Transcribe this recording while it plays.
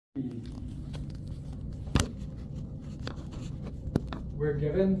we're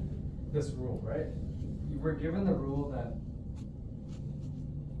given this rule, right? We're given the rule that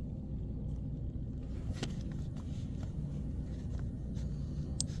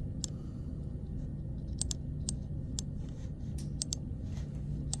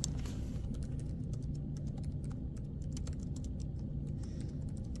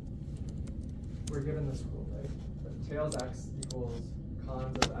that tails x equals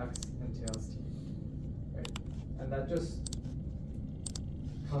cons of x and tails t, right? And that just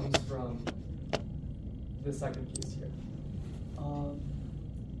comes from the second piece here.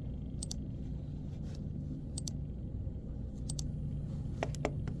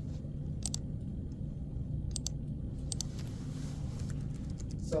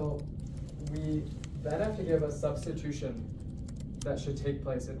 So we then have to give a substitution that should take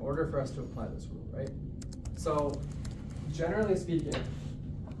place in order for us to apply this rule, right? So generally speaking,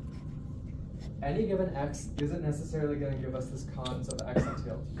 any given x isn't necessarily going to give us this cons of x and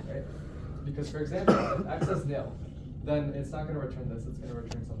tail t, right? Because for example, if x is nil, then it's not going to return this, it's going to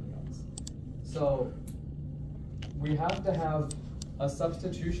return something else. So we have to have a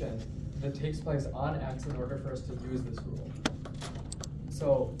substitution that takes place on x in order for us to use this rule.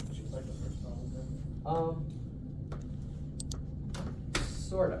 So, like the first problem,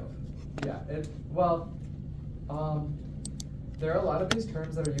 sort of, yeah. There are a lot of these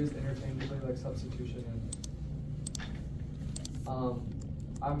terms that are used interchangeably, like substitution, and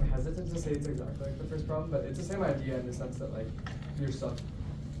I'm hesitant to say it's exactly like the first problem, but it's the same idea in the sense that like you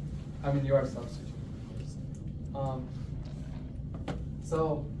are substituting, of course.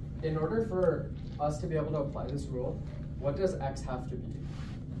 So in order for us to be able to apply this rule, what does x have to be?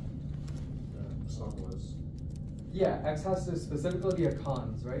 Yeah, x has to specifically be a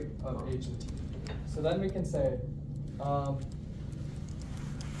cons, right, of h and t. So then we can say,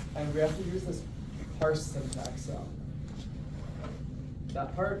 and we have to use this parse syntax. So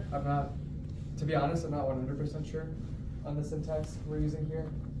that part, to be honest, I'm not 100% sure on the syntax we're using here.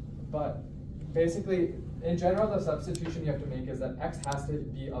 But basically, in general, the substitution you have to make is that x has to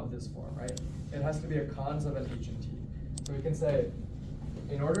be of this form, right? It has to be a cons of an h and t. So we can say,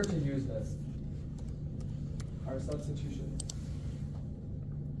 in order to use this, our substitution,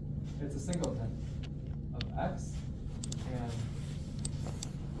 it's a singleton of x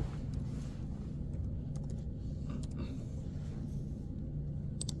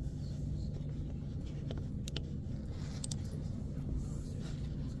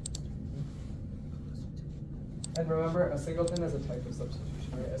and remember, a singleton is a type of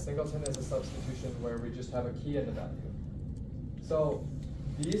substitution, right? A singleton is a substitution where we just have a key and a value. So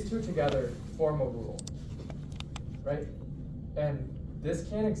these two together form a rule, right? And this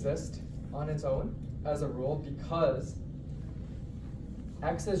can't exist on its own as a rule because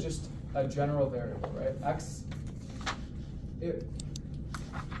x is just a general variable, right? X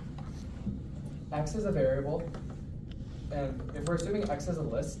is a variable, and if we're assuming x is a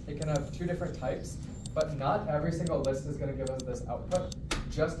list, it can have two different types, but not every single list is going to give us this output,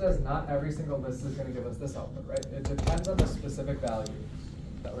 just as not every single list is going to give us this output, right? It depends on the specific value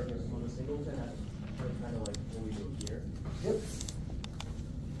that we're giving. Well, the singleton has kind of like what we do here. Yep.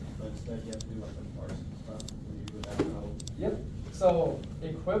 But instead you have to do like the parse stuff when you do that model. Yep. So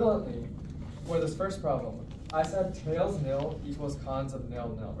equivalently, for this first problem, I said tails nil equals cons of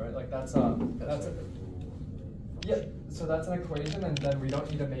nil nil, right? Like that's a yeah. So that's an equation, and then we don't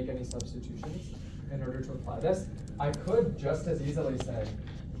need to make any substitutions in order to apply this. I could just as easily say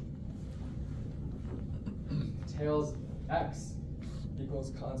tails x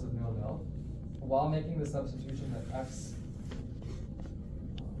equals cons of nil nil, while making the substitution that x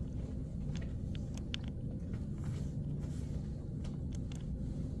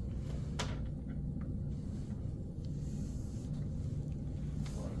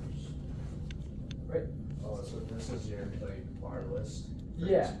right. Oh, so this is your like bar list for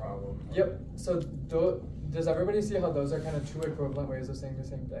yeah. this problem. Yep. So does everybody see how those are kind of two equivalent ways of saying the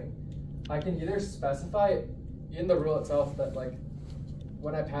same thing? I can either specify in the rule itself that like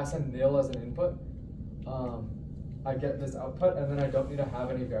when I pass in nil as an input, I get this output, and then I don't need to have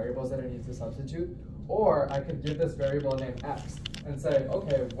any variables that I need to substitute. Or I could give this variable named x and say,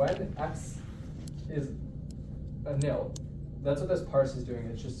 okay, when x is a nil, that's what this parse is doing.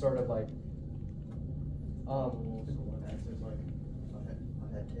 It's just sort of like, So when x is like on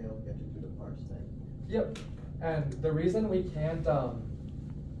that tail, you have to do the parse thing. yep. And the reason we can't,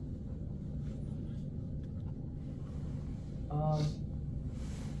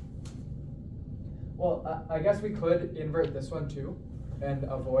 well, I guess we could invert this one too and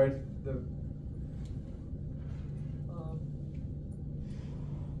avoid the,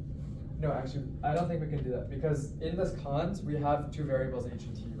 No, actually, I don't think we can do that because in this cons, we have two variables h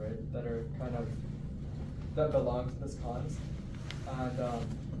and t, right, that are kind of, that belong to this cons. And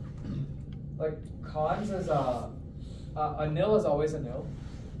like cons is a nil is always a nil,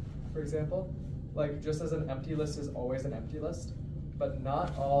 for example. Like just as an empty list is always an empty list, but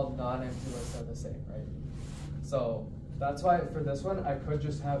not all non-empty lists are the same, right? So that's why for this one, I could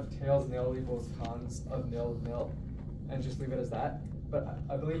just have tails nil equals cons of nil nil and just leave it as that. But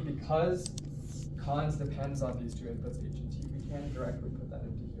I believe because cons depends on these two inputs, h and t, we can't directly put that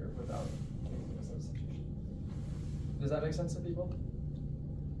into here without making a substitution. Does that make sense to people?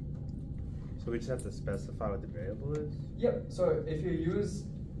 So we just have to specify what the variable is? Yep, so if you use,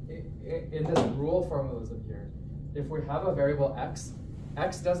 in this rule formalism here, if we have a variable x,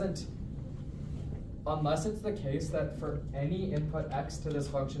 x doesn't, unless it's the case that for any input x to this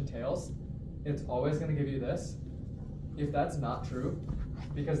function tails, it's always going to give you this. If that's not true,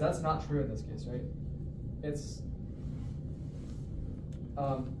 because that's not true in this case, right? It's,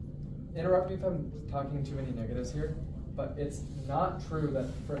 interrupt me if I'm talking too many negatives here, but it's not true that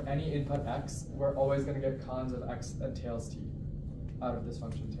for any input x, we're always going to get cons of x and tails t out of this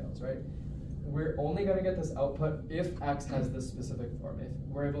function tails, right? We're only going to get this output if x has this specific form, if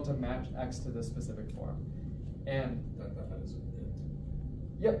we're able to match x to this specific form. And that is it.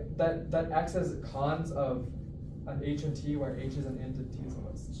 Yep, that x is cons of an h and t where h is an int and t is a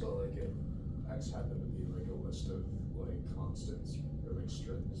list. So like if x happened to be like a list of like constants or like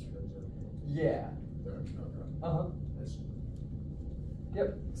strings, for example. Yeah. There, okay. Uh-huh.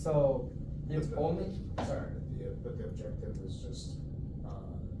 Yep, so it's only, sorry. Yeah, but the objective is just,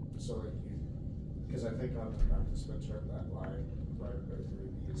 so like you, because I think on the practice picture that line, right, or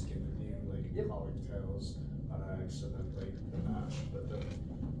 3B is giving you like calling tails on x and then like the match, but the,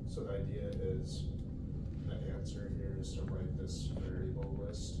 so the idea is, the answer here is to write this variable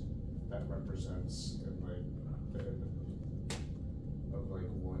list that represents in like the of like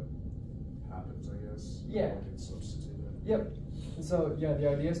what happens, I guess. Yeah. Like it's substituted. Yep. So yeah, the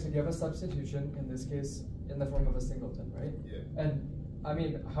idea is to give a substitution, in this case, in the form of a singleton, right? Yeah. And I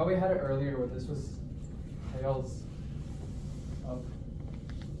mean, how we had it earlier when this was tails of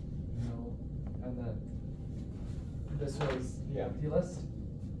nil, and then this was the empty list,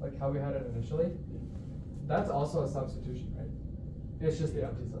 like how we had it initially. That's also a substitution, right? It's just the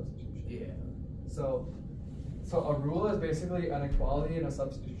empty substitution. Yeah. So a rule is basically an equality and a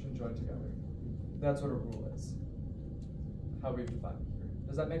substitution joined together. That's what a rule is. How we define it here.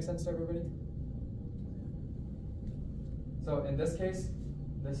 Does that make sense to everybody? So in this case,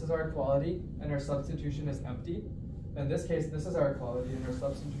 this is our equality and our substitution is empty. In this case, this is our equality and our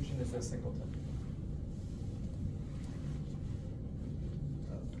substitution is this singleton.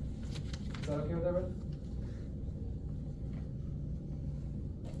 Is that okay with everyone?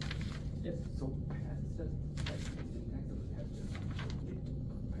 Yes. So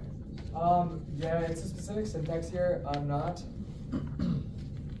yeah, it's a specific syntax here. I'm not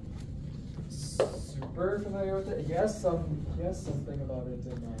super familiar with it. He has something about it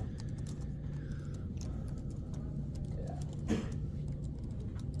in yeah.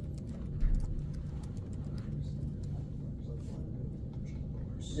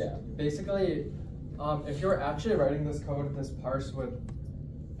 Yeah, basically, if you were actually writing this code, this parse would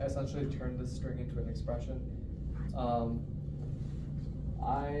essentially turn this string into an expression.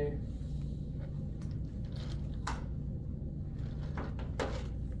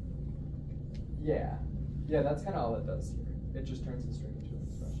 Yeah, that's kind of all it does here. It just turns the string into an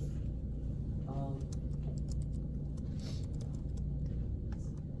expression.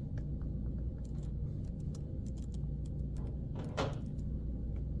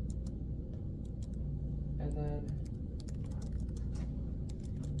 And then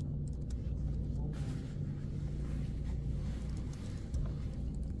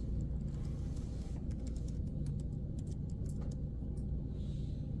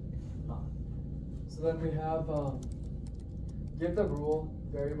so then we have give the rule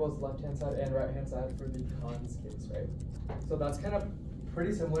variables left-hand side and right-hand side for the cons case, right? So that's kind of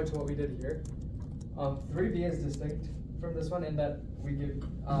pretty similar to what we did here. 3B is distinct from this one in that we give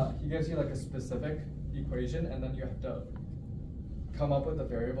he gives you like a specific equation and then you have to come up with a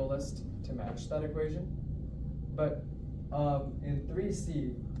variable list to match that equation. But in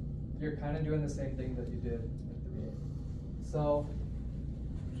 3C, you're kind of doing the same thing that you did in 3A. So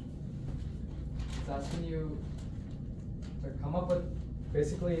it's asking you to come up with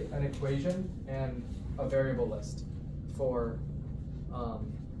basically an equation and a variable list for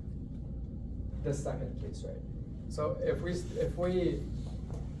this second case, right? So if we're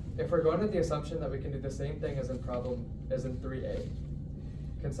going to the assumption that we can do the same thing as in 3A,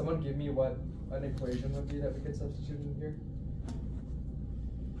 Can someone give me what an equation would be that we could substitute in here?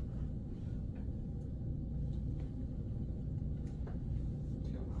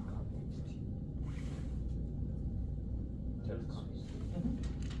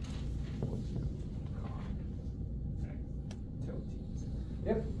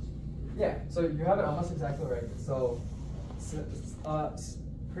 Yep. Yeah, so you have it almost exactly right. So,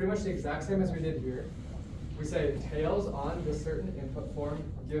 pretty much the exact same as we did here. We say tails on this certain input form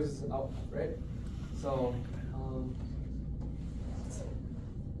gives us an output, right? So, let's see.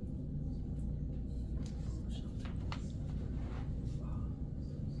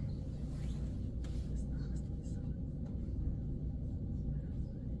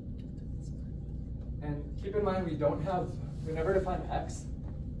 And keep in mind, we never define x,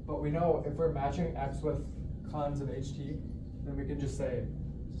 but we know if we're matching x with cons of ht, then we can just say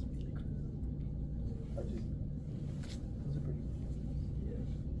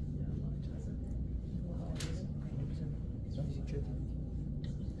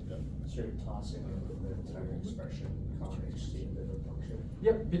So you're tossing in the entire expression con ht into the function.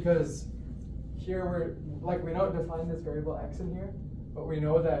 Yep, because here we don't define this variable x in here, but we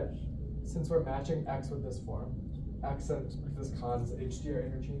know that since we're matching x with this form, x and this cons ht are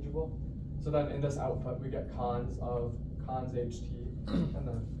interchangeable. So then in this output we get cons of cons ht, and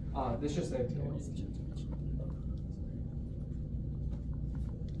then this just say tails.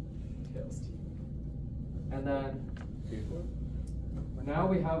 Tails t. And then now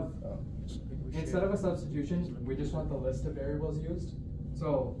we have, instead of a substitution, we just want the list of variables used.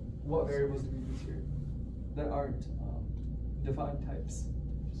 So what variables do we use here that aren't defined types?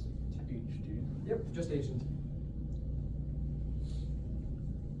 ht. Yep, just h and t.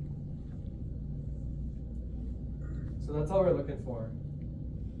 So that's all we're looking for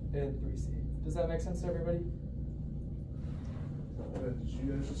in 3C. Does that make sense to everybody? Did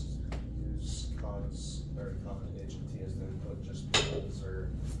you guys just use cons or con h and t as the input just because, or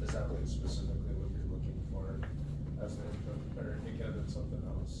is that like specifically what you're looking for as the input, or it could have been something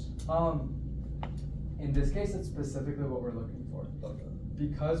else? In this case, it's specifically what we're looking for. Okay.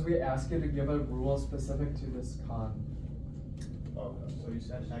 Because we ask you to give a rule specific to this con. Okay. So you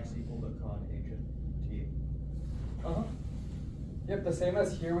said x equal to con h and t. Yep, the same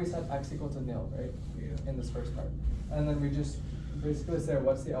as here we set x equal to nil, right? Yeah. In this first part. And then we just basically say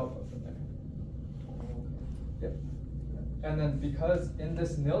what's the output from there. Yep. And then because in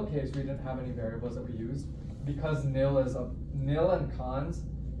this nil case we didn't have any variables that we used, because nil and cons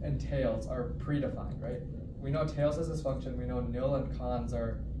and tails are predefined, right? We know tails is this function, we know nil and cons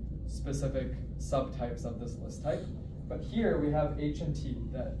are specific subtypes of this list type. But here we have h and t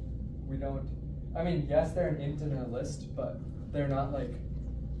that we don't, I mean, yes, they're an int in a list, but they're not like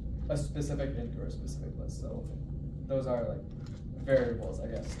a specific int or a specific list. So those are like variables, I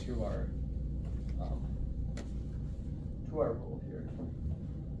guess, to our rule here.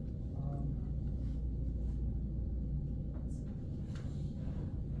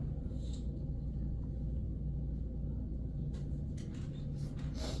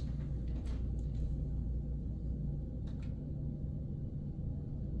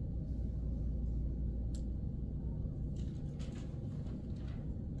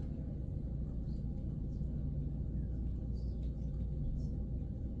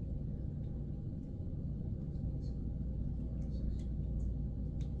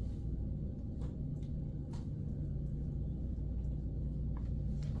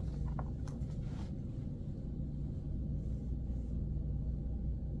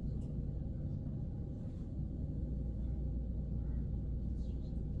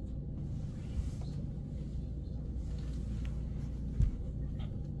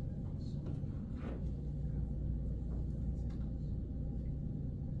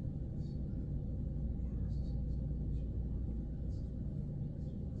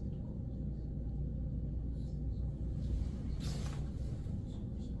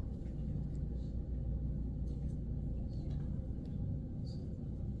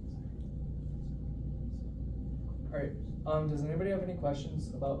 All right, does anybody have any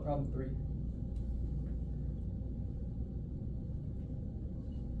questions about problem 3?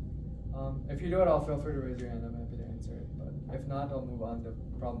 If you do at all, feel free to raise your hand, I'm happy to answer it, but if not, I'll move on to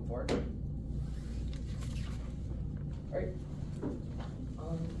problem 4. All right.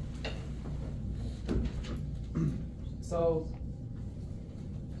 So,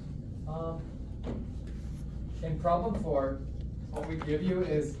 in problem 4, what we give you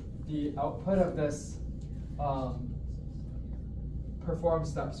is the output of this perform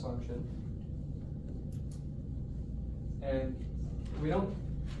steps function, and we don't.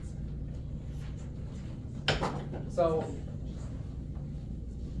 So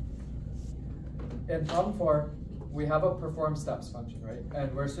in problem 4, we have a perform steps function, right?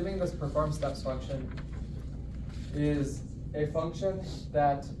 And we're assuming this perform steps function is a function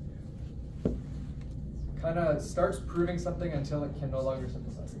that kind of starts proving something until it can no longer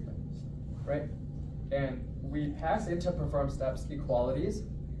synthesize something, right? And we pass into perform steps equalities,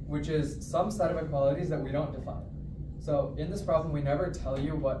 which is some set of equalities that we don't define. So in this problem, we never tell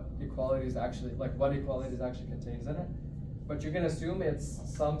you what equalities actually, like what equalities actually contains in it, but you can assume it's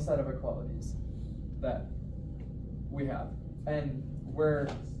some set of equalities that we have. And we're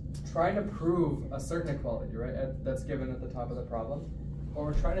trying to prove a certain equality, right? That's given at the top of the problem. What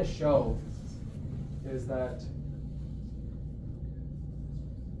we're trying to show is that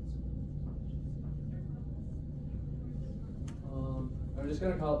I'm just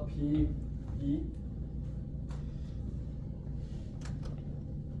going to call it PE.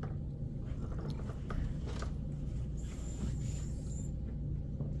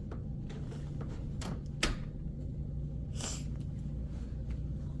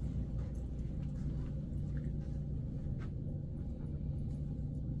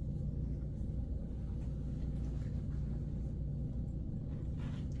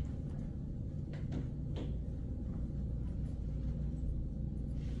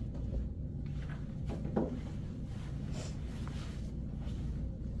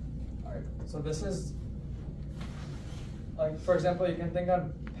 So this is, like, for example, you can think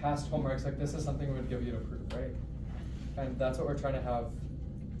on past homeworks, like this is something we would give you to prove, right? And that's what we're trying to have,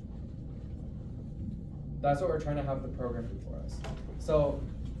 the program do for us. So,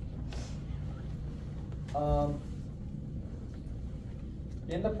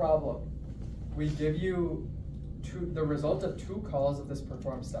 in the problem, we give you the result of 2 calls of this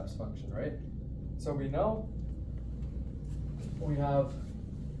perform steps function, right? So we know we have,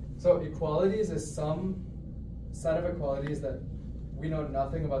 so equalities is some set of equalities that we know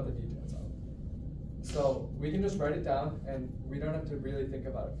nothing about the details of. So we can just write it down and we don't have to really think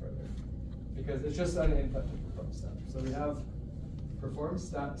about it further because it's just an input to perform steps. So we have perform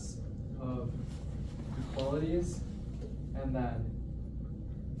steps of equalities and then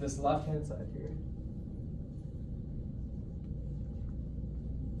this left-hand side here.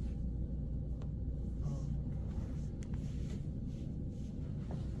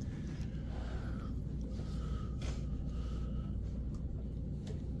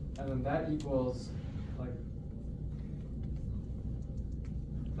 And then that equals,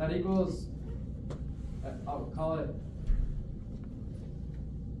 I'll call it,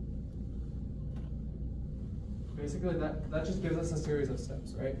 basically that just gives us a series of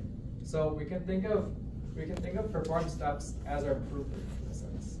steps, right? So we can think of perform steps as our proof in a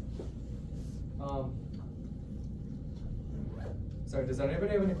sense. Sorry, does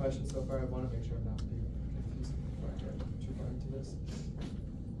anybody have any questions so far? I want to make sure I'm not being confused before I get too far into this.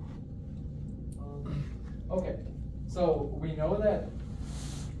 Okay, so we know that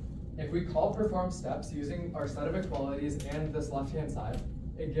if we call perform steps using our set of equalities and this left-hand side,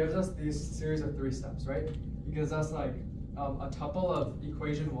 it gives us these series of 3 steps, right? It gives us like a tuple of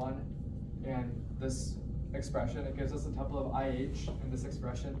equation 1 and this expression. It gives us a tuple of IH and this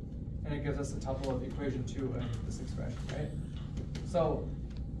expression, and it gives us a tuple of equation 2 and this expression, right? So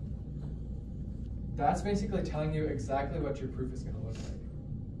that's basically telling you exactly what your proof is going to look like.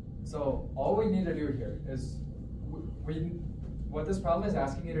 So all we need to do here is, what this problem is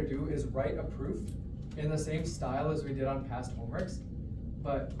asking you to do is write a proof in the same style as we did on past homeworks,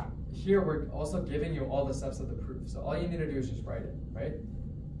 but here we're also giving you all the steps of the proof. So all you need to do is just write it, right?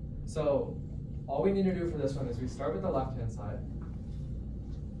 So all we need to do for this one is we start with the left-hand side,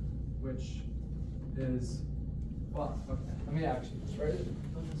 which is, well, okay, let me actually just write it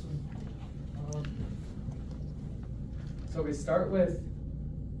on this one. So we start with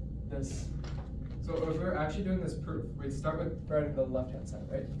this. So if we're actually doing this proof, we start with writing the left-hand side,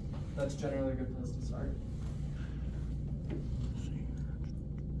 right? That's generally a good place to start. And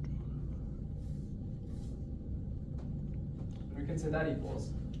we can say that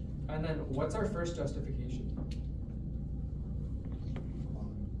equals. And then what's our first justification?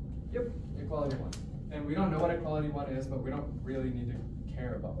 Yep, equality 1. And we don't know what equality 1 is, but we don't really need to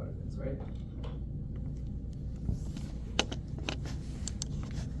care about what it is, right?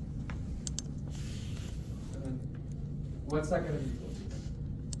 What's that going to be equal to?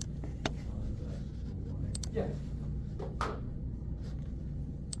 Yeah.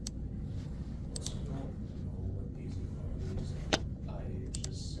 So we don't know what these equalities IH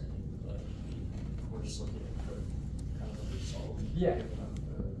is saying, but we're just looking at kind of the result. Yeah.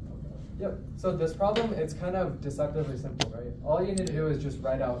 Yep. So this problem, it's kind of deceptively simple, right? All you need to do is just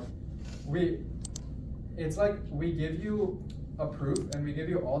write out. It's like we give you a proof and we give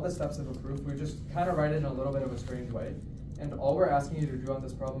you all the steps of a proof, we just kind of write it in a little bit of a strange way. And all we're asking you to do on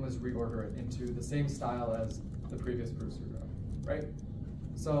this problem is reorder it into the same style as the previous proofs we wrote, right?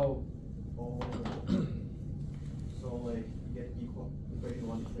 So, so like you get equation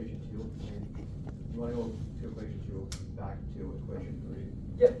 1, equation 2, and you want to go to equation 2 back to equation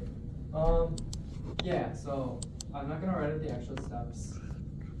 3. yeah. Yeah, so I'm not gonna write out the actual steps,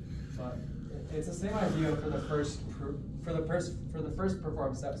 but it's the same idea for the first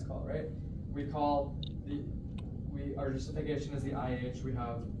perform steps call, right? We call our justification is the IH. We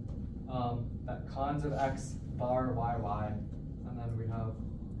have that cons of x bar yy, and then we have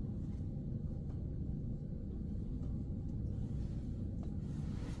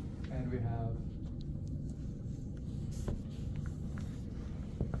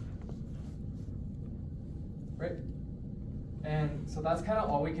right? And so that's kind of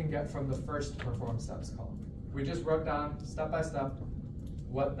all we can get from the first perform steps call. We just wrote down step by step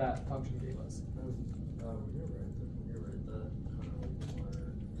what that function gave us. You're right. The kind of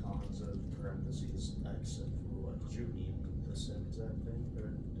more cons of parentheses x and what did you mean the same exact thing,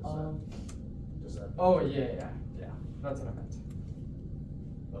 or does that? Oh yeah. That's what I meant.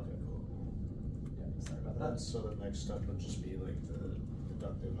 Okay, cool. Yeah, sorry about that. So the next step would just be like the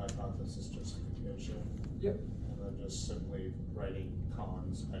deductive hypothesis justification. Yep. And then just simply writing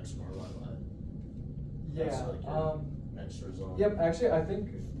cons x bar y. Yeah. That's like your next result. Yep. Actually, I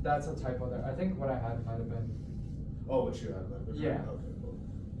think that's a typo there. I think what I had might have been. Oh, what you had then? Yeah. Okay, cool.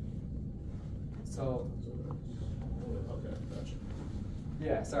 So. Okay, gotcha.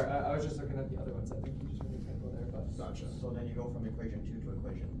 Yeah. Sorry, I was just looking at the other ones. I think you just made a typo there, but. Gotcha. So then you go from equation 2 to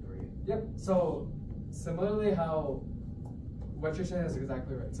equation 3. Yep. So similarly, how what you're saying is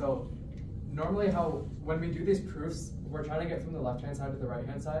exactly right. So normally, when we do these proofs, we're trying to get from the left-hand side to the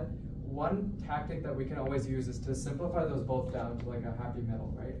right-hand side. One tactic that we can always use is to simplify those both down to like a happy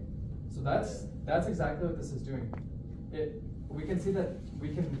middle, right? So that's exactly what this is doing. We can see that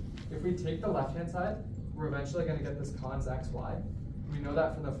if we take the left-hand side, we're eventually going to get this cons xy. We know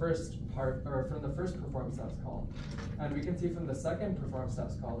that from the first part, or from the first perform steps call. And we can see from the second perform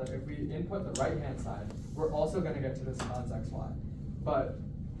steps call that if we input the right-hand side, we're also going to get to this cons xy. But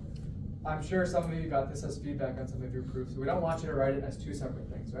I'm sure some of you got this as feedback on some of your proofs. We don't want you to write it as two separate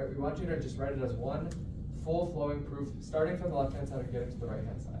things, right? We want you to just write it as one full flowing proof, starting from the left-hand side and getting to the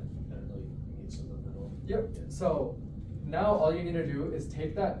right-hand side. And like meets in the middle. Yep. So now all you need to do is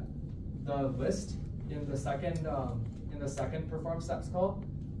take the list in the second perform steps call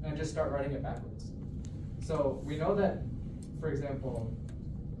and just start writing it backwards. So we know that, for example,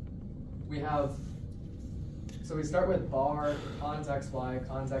 we start with bar cons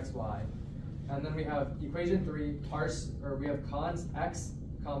xy, and then we have equation 3 we have cons x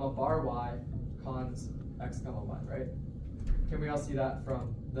comma bar y, cons x comma y, right? Can we all see that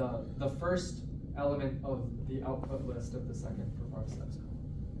from the first element of the output list of the second perform steps call?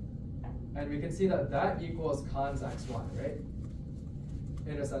 And we can see that equals cons xy, right?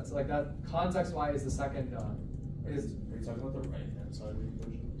 In a sense, like that cons xy is the second. Are you talking about the right-hand side of the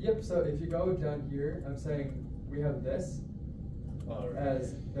equation? Yep. So if you go down here, I'm saying we have this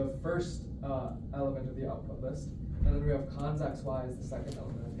as the first element of the output list, and then we have cons xy as the second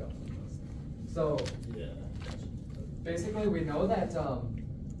element of the output list. So yeah. basically, we know that.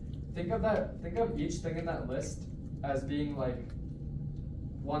 Think of each thing in that list as being like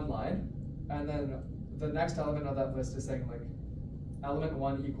one line, and then the next element of that list is saying like element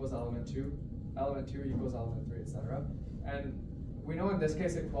 1 equals element 2, element 2 equals element 3, etc. And we know in this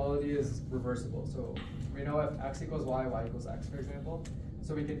case equality is reversible. So we know if x equals y, y equals x, for example.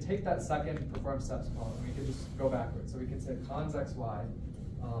 So we can take that second perform steps call and we can just go backwards. So we can say cons xy.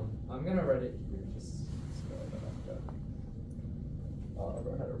 I'm gonna write it here just so I don't have to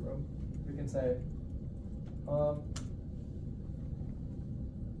run out of room. We can say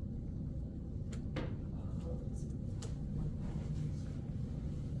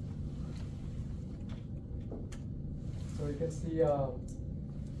so we can see So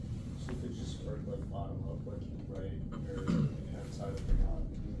you could just work like bottom up, like you write your hand side of the con,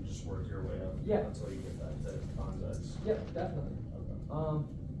 you just work your way up until you get that to cons x. Yep, definitely. Okay.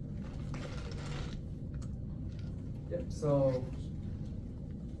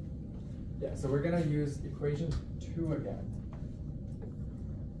 Yep, so we're gonna use equation 2 again.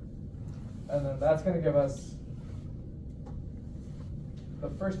 And then that's gonna give us the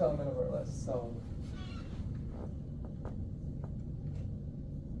first element of our list. So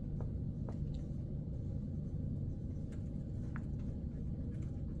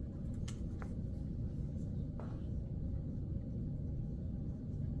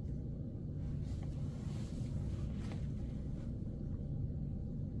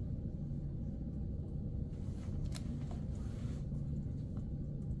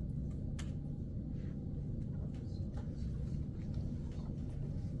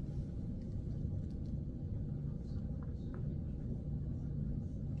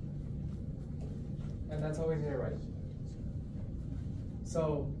and that's how we need to write.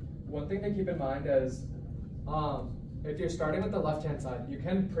 So one thing to keep in mind is, if you're starting with the left-hand side, you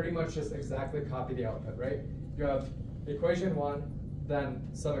can pretty much just exactly copy the output, right? You have equation 1, then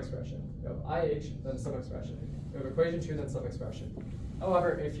some expression. You have IH, then some expression. You have equation 2, then some expression.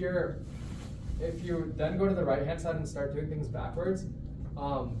 However, if you then go to the right-hand side and start doing things backwards,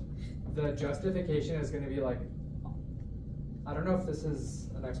 the justification is going to be like, I don't know if this is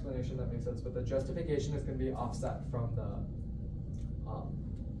an explanation that makes sense, but the justification is going to be offset from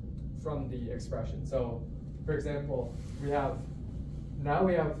the expression. So, for example, now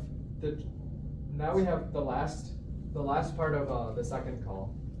we have the last part of the second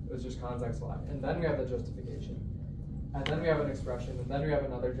call. It was just cons x, y, and then we have the justification, and then we have an expression, and then we have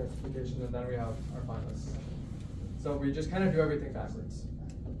another justification, and then we have our final expression. So we just kind of do everything backwards.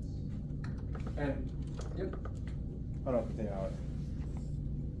 And yep. Hold on, continue.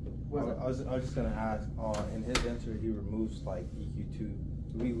 I was just gonna ask. In his answer, he removes like EQ2. Do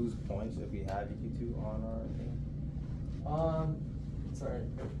we lose points if we have EQ2 on our thing? Sorry.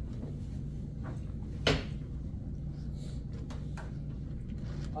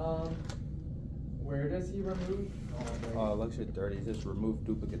 Where does he remove? Lecture 30. He says remove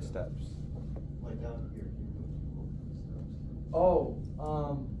duplicate steps. Like down here. Oh,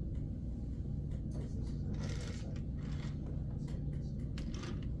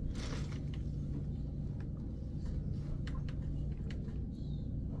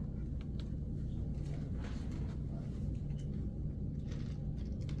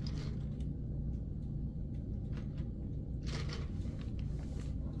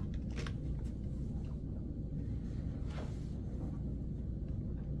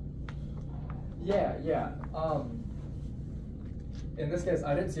 yeah. In this case,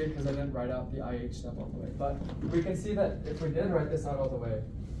 I didn't see it because I didn't write out the IH step all the way. But we can see that if we did write this out all the way,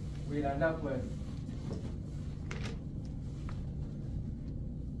 we'd end up with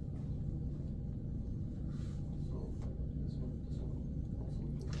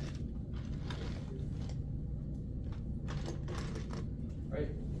right.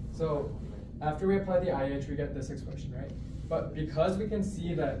 So after we apply the IH, we get this expression, right? But because we can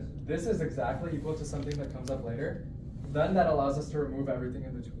see that this is exactly equal to something that comes up later, then that allows us to remove everything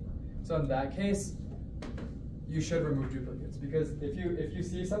in between. So in that case, you should remove duplicates, because if you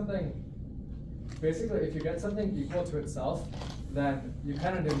see something, basically if you get something equal to itself, then you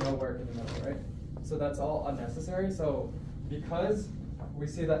kind of do no work in the middle, right? So that's all unnecessary. So because we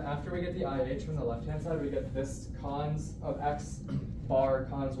see that after we get the IH from the left-hand side, we get this cons of x bar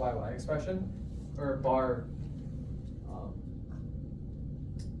cons yy expression, or bar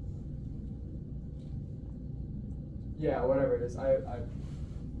yeah, whatever it is. I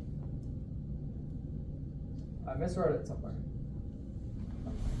miswrote it somewhere.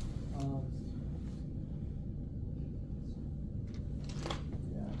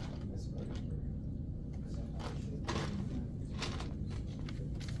 Yeah, I miswrote it here.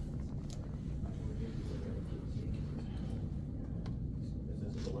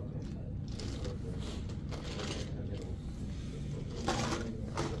 This is the left-hand side.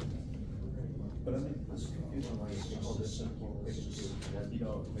 But I think it's confusing why you call this simple. You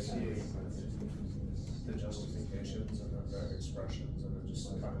don't see the justifications and then the expressions and then just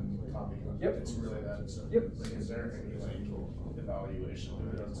kind of copying them. Yep. It's really that simple. Yep. Like, is there any like evaluation to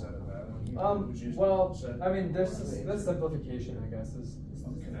it outside of that? Well, I mean, this simplification, I guess, is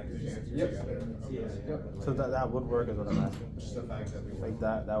Connected answers Yep. together. Okay. Yep. So that would work, is what I'm asking. Just the fact that we Like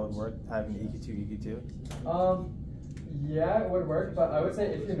that would work, having EQ2. Yeah, it would work, but I would say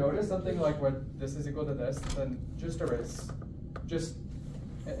if you notice something like where this is equal to this, then just erase. Just,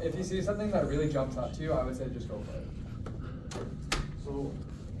 if you see something that really jumps out to you, I would say just go for it. So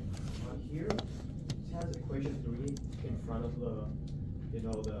on here, it has equation 3 in front of the, the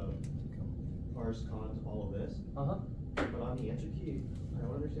parse, cons, all of this. But on the answer key, I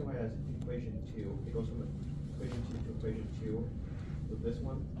don't understand why it has equation 2. It goes from equation 2 to equation 2. With this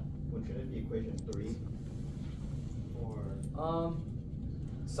one, shouldn't it be equation 3? Or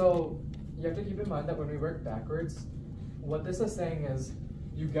So you have to keep in mind that when we work backwards, what this is saying is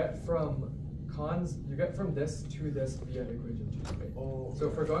you get from this to this via equation 2. Right? Oh, so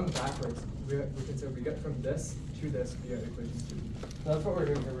if we're going backwards, we can say we get from this to this via equation 2. So that's what we're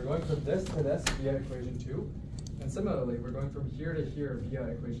doing here. We're going from this to this via equation 2. And similarly, we're going from here to here via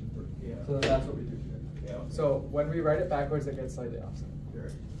equation 3. Yeah. So that's what we do here. Yeah. So when we write it backwards, it gets slightly offset.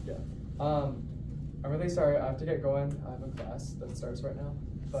 Sure. Yeah. I'm really sorry. I have to get going. I have a class that starts right now.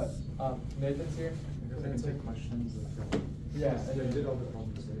 But Nathan's here. I can take questions if you want. Yeah. I did all the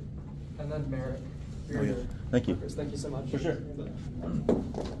problems today. And then Merrick. Oh, yeah. Thank you. Thank you so much. For sure.